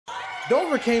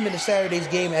Dover came into Saturday's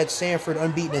game at Sanford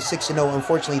unbeaten at 6-0.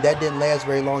 Unfortunately, that didn't last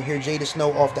very long here. Jada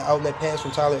Snow off the outlet pass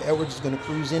from Tyler Edwards is going to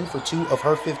cruise in for 2 of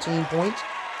her 15 points.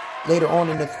 Later on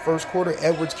in the first quarter,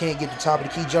 Edwards can't get the top of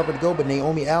the key jumper to go, but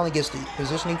Naomi Allen gets the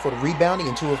positioning for the rebounding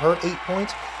and 2 of her 8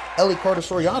 points. Ellie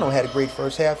Carter-Soriano had a great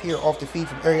first half here. Off the feed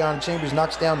from Ariana Chambers,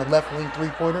 knocks down the left wing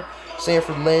three-pointer.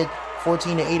 Sanford led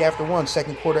 14-8 after 1.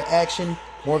 Second quarter action,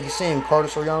 more of the same.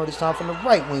 Carter-Soriano this time from the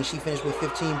right wing. She finished with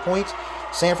 15 points.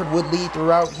 Sanford would lead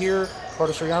throughout here.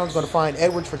 Carter-Soriano is going to find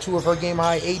Edwards for 2 of her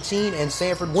game-high 18, and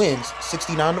Sanford wins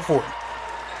 69-40.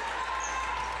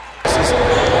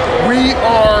 We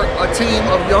are a team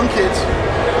of young kids,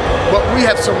 but we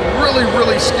have some really,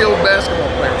 really skilled basketball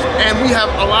players, and we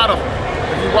have a lot of them.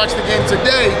 If you watch the game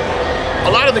today,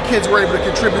 a lot of the kids were able to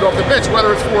contribute off the bench,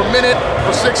 whether it's for a minute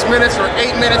or 6 minutes or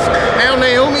 8 minutes. Now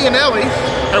Naomi and Ellie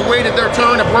have waited their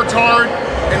turn, have worked hard,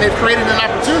 and they've created an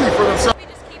opportunity for themselves. We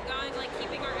just keep going, like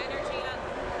keeping our energy up,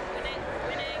 winning,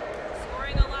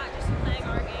 scoring a lot, just playing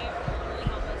our game will really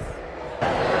help us.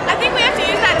 I think we have to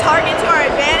use that target to our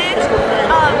advantage.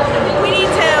 We need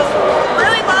to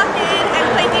really lock in and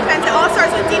play defense. It all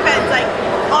starts with defense. Like,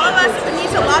 all of us need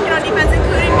to lock in on defense,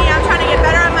 including me. I'm trying to get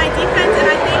better at my defense, and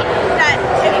I think that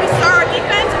if we start our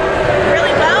defense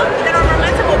really well, then our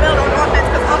momentum will build on offense,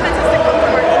 because offense is the come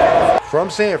from our defense. From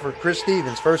Sanford, Chris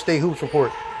Stevens, First Day Hoops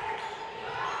Report.